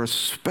you for a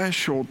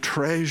special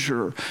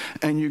treasure,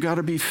 and you got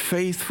to be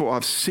faithful.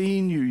 I've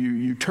seen you.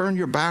 You turn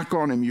your back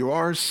on him. You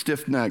are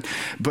stiff-necked,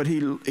 but he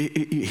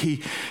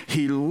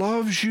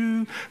loves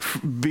you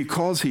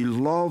because he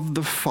loved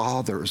the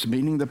fathers,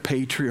 meaning the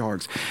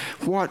patriarchs.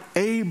 What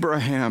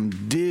Abraham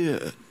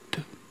did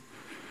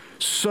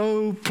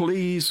so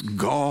pleased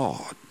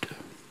God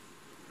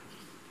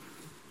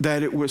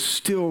that it was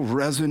still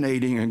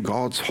resonating in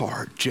God's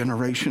heart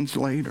generations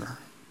later.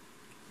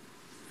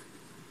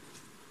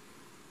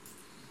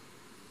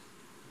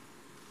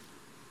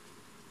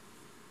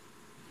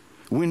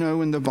 We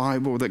know in the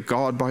Bible that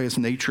God, by his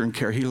nature and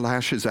care, he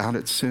lashes out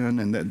at sin,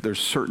 and that there's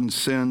certain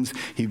sins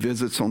he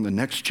visits on the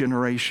next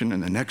generation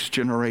and the next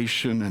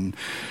generation. And,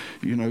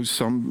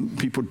 some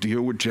people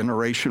deal with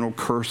generational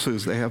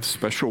curses. They have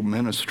special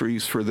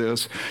ministries for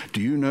this.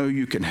 Do you know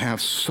you can have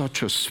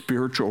such a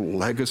spiritual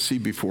legacy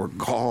before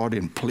God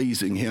in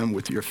pleasing him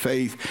with your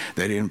faith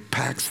that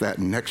impacts that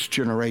next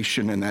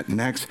generation and that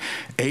next?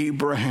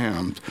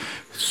 Abraham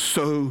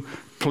so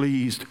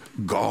pleased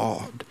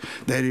God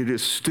that it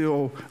is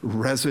still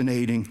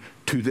resonating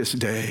to this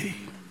day.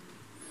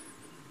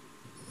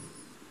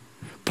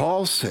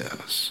 Paul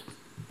says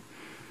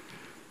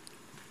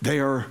they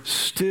are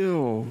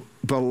still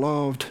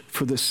beloved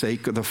for the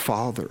sake of the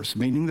fathers,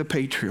 meaning the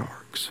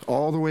patriarchs,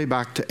 all the way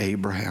back to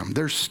Abraham.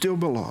 They're still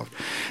beloved.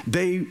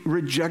 They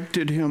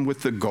rejected him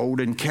with the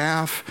golden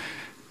calf.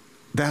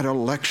 That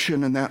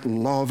election and that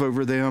love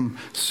over them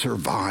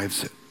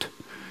survives it.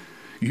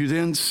 You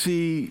then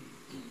see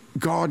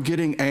God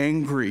getting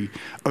angry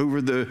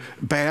over the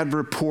bad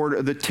report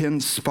of the 10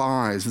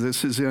 spies.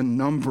 This is in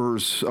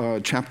Numbers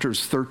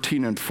chapters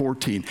 13 and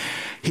 14.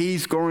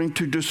 He's going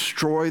to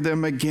destroy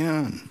them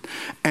again.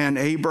 And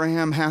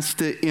Abraham has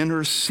to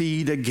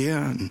intercede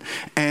again.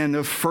 And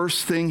the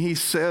first thing he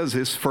says,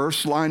 his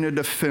first line of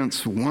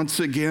defense, once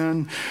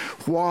again,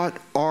 what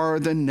are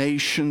the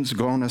nations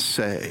going to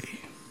say?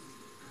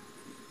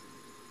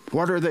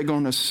 What are they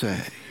going to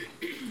say?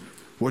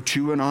 What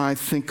you and I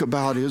think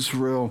about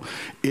Israel,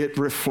 it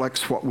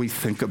reflects what we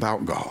think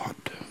about God.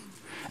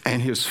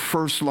 And his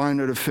first line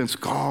of defense,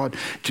 God,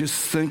 just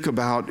think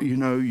about,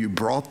 you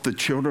brought the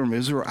children of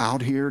Israel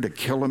out here to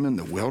kill them in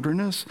the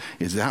wilderness.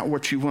 Is that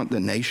what you want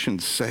the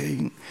nations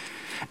saying?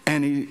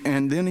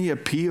 And then he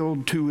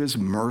appealed to his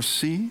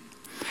mercy.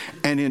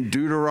 And in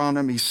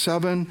Deuteronomy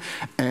 7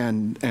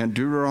 and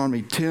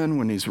Deuteronomy 10,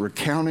 when he's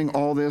recounting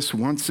all this,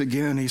 once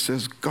again, he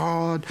says,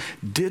 God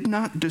did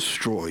not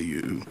destroy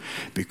you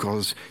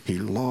because he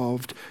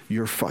loved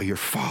your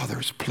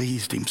fathers,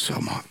 pleased him so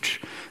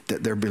much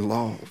that they're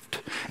beloved.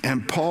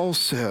 And Paul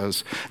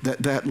says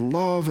that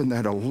love and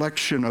that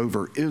election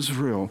over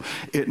Israel,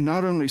 it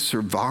not only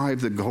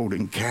survived the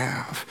golden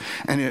calf,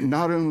 and it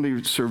not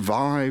only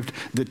survived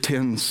the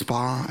 10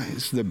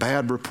 spies, the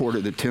bad report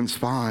of the 10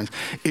 spies,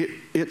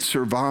 it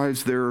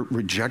survives their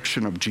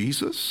rejection of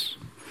Jesus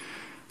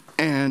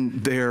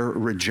and their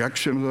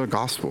rejection of the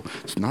gospel.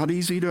 It's not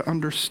easy to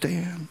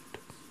understand.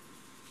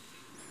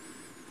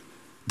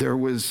 There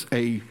was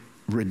a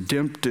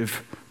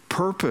redemptive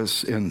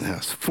purpose in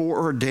this,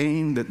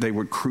 foreordained that they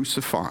would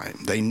crucify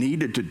him. They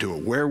needed to do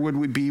it. Where would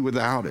we be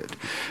without it?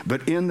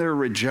 But in their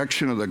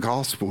rejection of the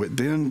gospel, it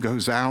then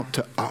goes out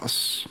to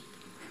us.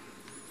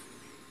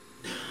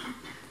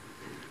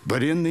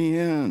 But in the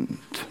end,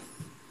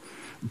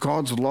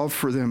 God's love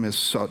for them is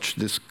such,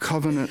 this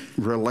covenant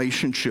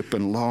relationship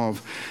and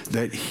love,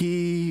 that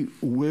he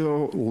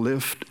will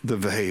lift the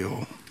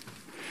veil.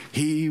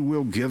 He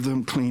will give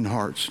them clean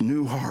hearts,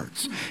 new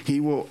hearts.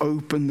 He will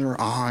open their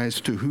eyes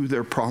to who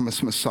their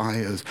promised Messiah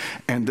is,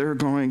 and they're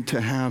going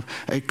to have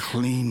a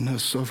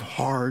cleanness of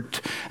heart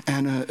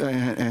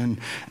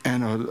and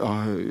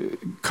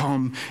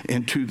come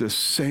into the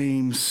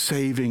same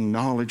saving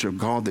knowledge of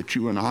God that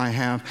you and I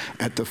have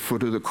at the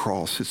foot of the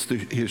cross. It's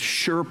his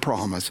sure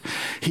promise.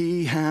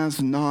 He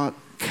has not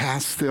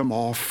cast them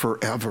off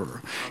forever.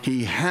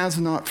 He has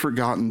not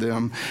forgotten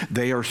them.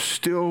 They are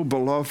still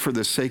beloved for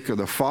the sake of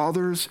the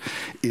fathers.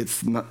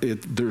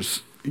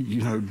 There's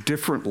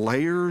different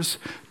layers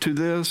to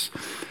this.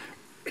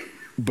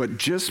 But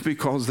just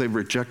because they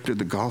rejected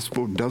the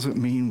gospel doesn't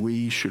mean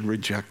we should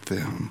reject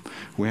them.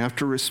 We have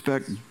to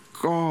respect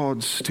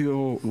God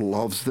still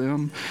loves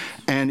them,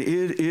 and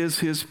it is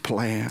his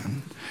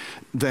plan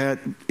that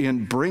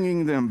in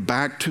bringing them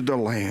back to the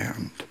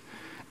land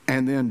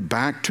and then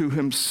back to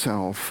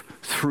himself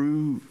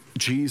through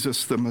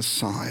Jesus the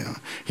Messiah,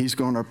 he's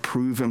going to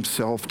prove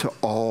himself to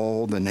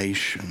all the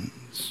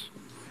nations.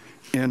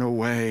 In a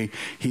way,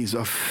 he's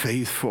a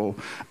faithful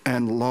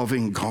and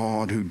loving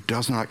God who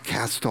does not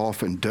cast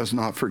off and does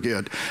not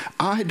forget.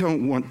 I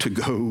don't want to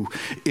go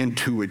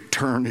into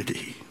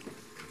eternity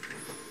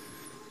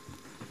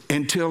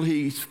until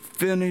he's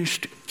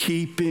finished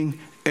keeping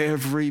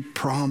every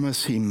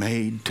promise he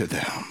made to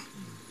them.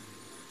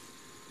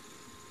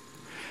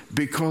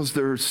 Because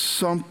there's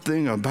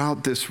something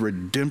about this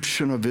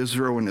redemption of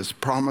Israel and his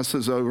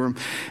promises over them.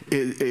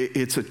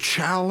 It's a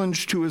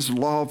challenge to his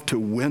love to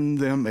win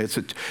them. It's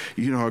a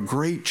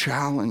great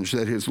challenge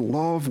that his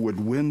love would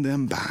win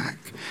them back.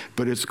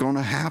 But it's going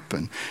to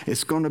happen.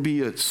 It's going to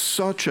be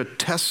such a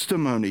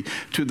testimony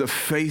to the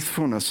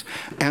faithfulness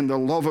and the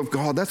love of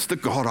God. That's the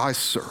God I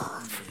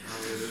serve.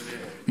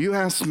 You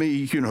ask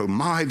me,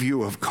 my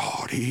view of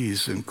God.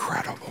 He's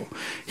incredible.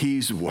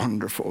 He's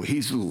wonderful.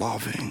 He's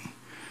loving.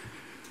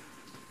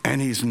 And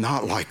he's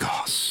not like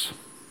us.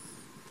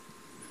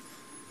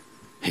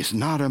 He's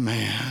not a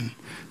man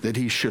that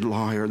he should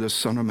lie, or the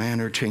son of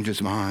man or change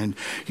his mind.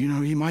 He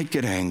might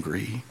get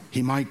angry.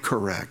 He might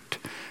correct.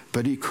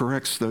 But he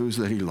corrects those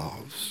that he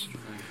loves.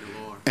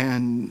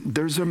 And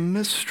there's a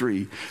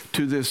mystery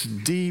to this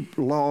deep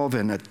love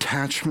and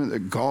attachment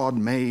that God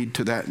made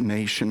to that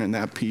nation and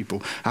that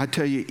people. I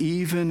tell you,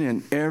 even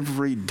in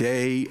every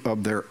day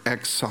of their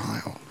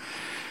exile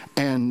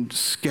and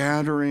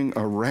scattering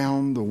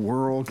around the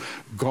world,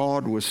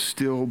 God was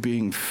still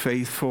being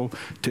faithful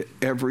to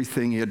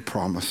everything he had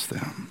promised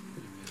them.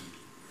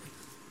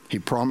 He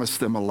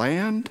promised them a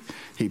land,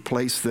 he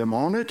placed them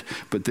on it,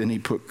 but then he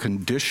put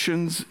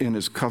conditions in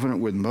his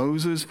covenant with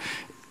Moses.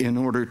 In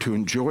order to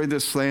enjoy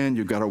this land,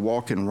 you've got to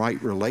walk in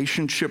right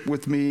relationship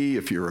with me.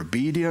 If you're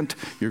obedient,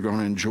 you're going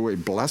to enjoy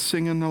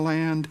blessing in the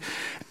land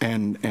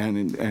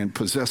and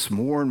possess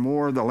more and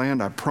more of the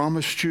land I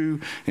promised you,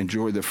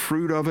 enjoy the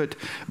fruit of it.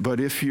 But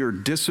if you're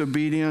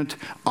disobedient,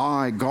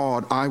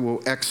 God, I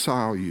will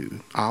exile you.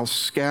 I'll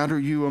scatter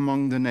you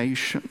among the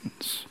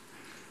nations.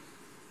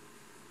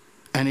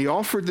 And he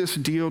offered this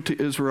deal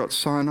to Israel at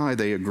Sinai.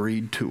 They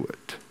agreed to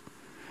it.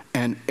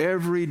 And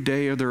every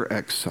day of their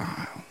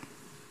exile,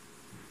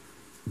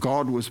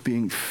 God was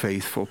being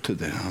faithful to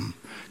them,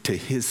 to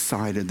his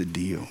side of the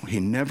deal. He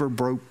never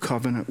broke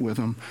covenant with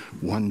them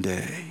one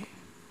day.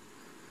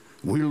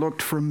 We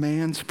looked from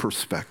man's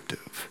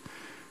perspective.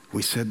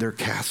 We said they're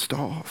cast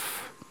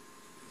off.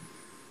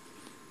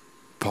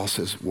 Paul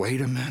says,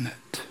 wait a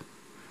minute.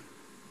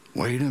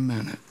 Wait a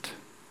minute.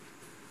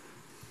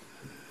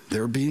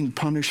 They're being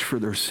punished for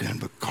their sin,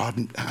 but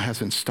God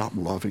hasn't stopped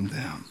loving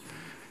them.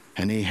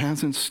 And he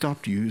hasn't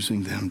stopped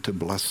using them to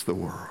bless the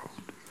world.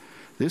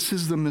 This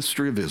is the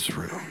mystery of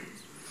Israel.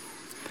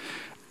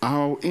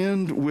 I'll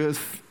end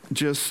with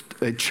just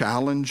a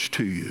challenge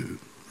to you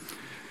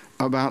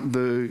about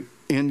the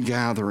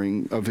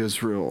ingathering of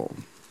Israel,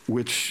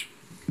 which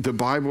the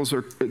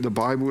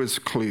Bible is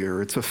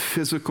clear. It's a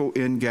physical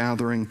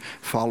ingathering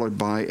followed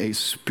by a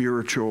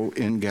spiritual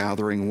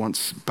ingathering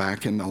once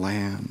back in the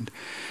land.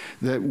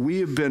 That we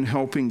have been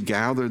helping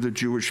gather the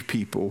Jewish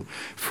people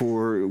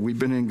we've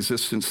been in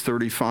existence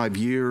 35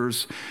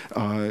 years.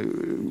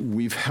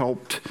 We've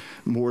helped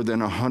more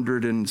than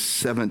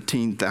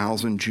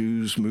 117,000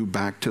 Jews move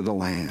back to the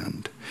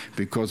land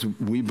because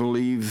we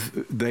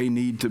believe they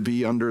need to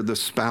be under the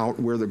spout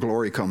where the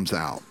glory comes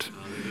out.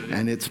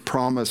 And it's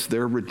promised,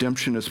 their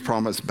redemption is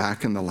promised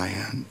back in the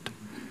land.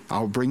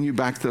 I'll bring you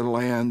back to the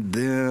land,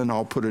 then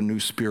I'll put a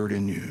new spirit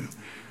in you.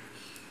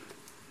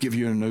 Give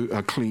you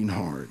a clean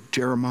heart.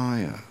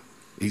 Jeremiah,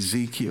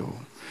 Ezekiel.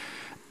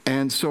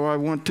 And so I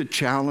want to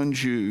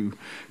challenge you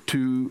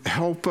to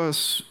help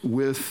us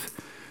with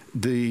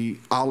the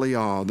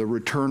Aliyah, the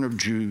return of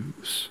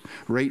Jews.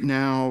 Right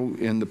now,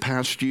 in the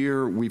past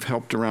year, we've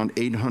helped around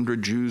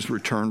 800 Jews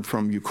return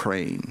from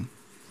Ukraine.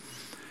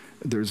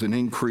 There's an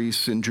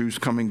increase in Jews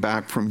coming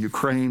back from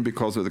Ukraine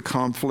because of the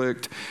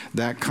conflict.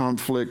 That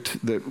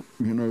conflict that,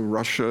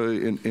 Russia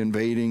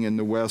invading in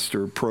the West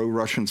or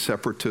pro-Russian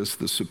separatists,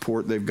 the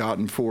support they've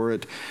gotten for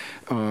it.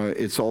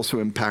 It's also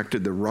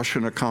impacted the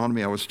Russian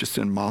economy. I was just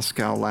in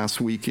Moscow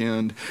last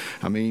weekend.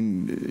 I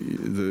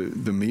mean,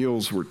 the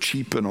meals were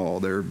cheap and all.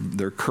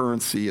 Their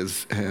currency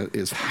is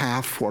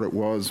half what it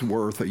was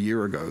worth a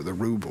year ago, the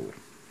ruble.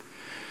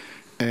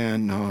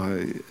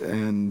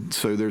 And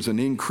so there's an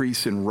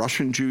increase in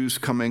Russian Jews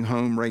coming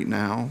home right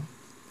now.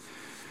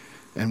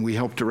 And we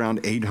helped around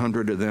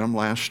 800 of them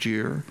last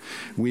year.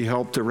 We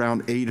helped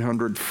around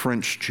 800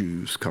 French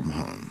Jews come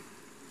home.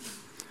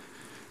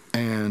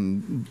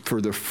 And for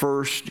the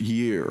first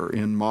year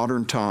in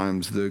modern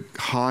times, the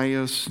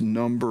highest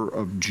number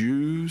of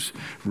Jews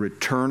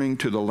returning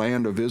to the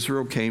land of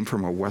Israel came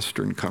from a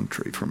Western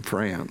country, from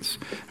France,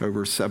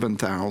 over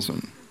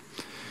 7,000.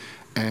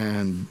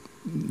 And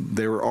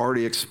they were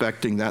already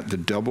expecting that to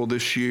double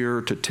this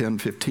year to 10,000,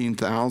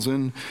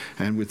 15,000.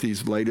 And with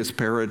these latest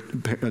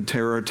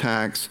terror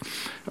attacks,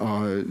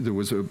 there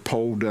was a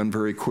poll done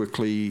very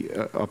quickly,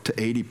 up to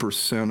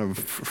 80% of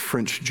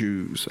French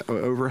Jews,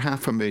 over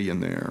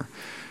 500,000 there,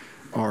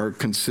 are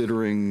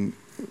considering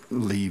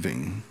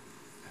leaving,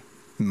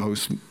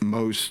 most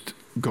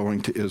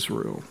going to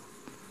Israel.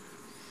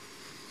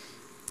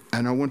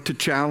 And I want to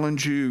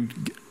challenge you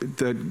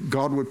that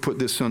God would put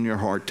this on your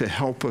heart to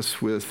help us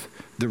with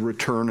the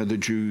return of the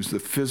Jews, the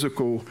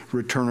physical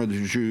return of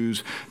the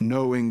Jews,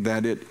 knowing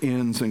that it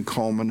ends and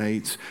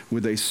culminates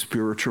with a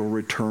spiritual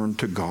return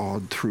to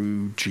God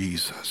through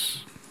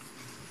Jesus.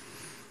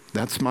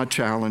 That's my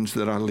challenge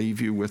that I leave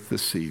you with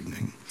this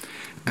evening.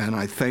 And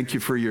I thank you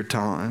for your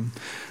time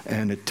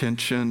and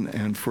attention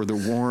and for the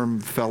warm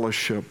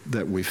fellowship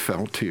that we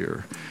felt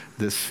here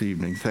this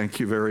evening. Thank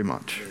you very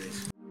much.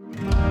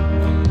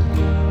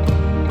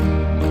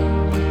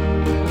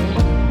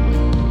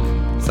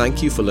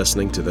 Thank you for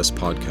listening to this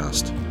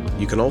podcast.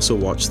 You can also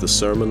watch the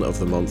Sermon of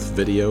the Month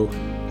video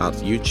at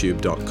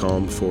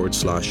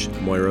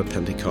youtube.com/Moira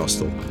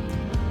Pentecostal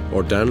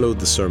or download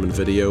the sermon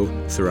video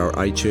through our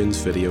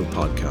iTunes video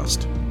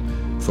podcast.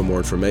 For more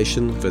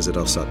information, visit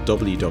us at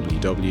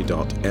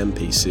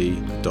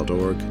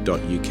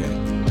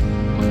www.mpc.org.uk.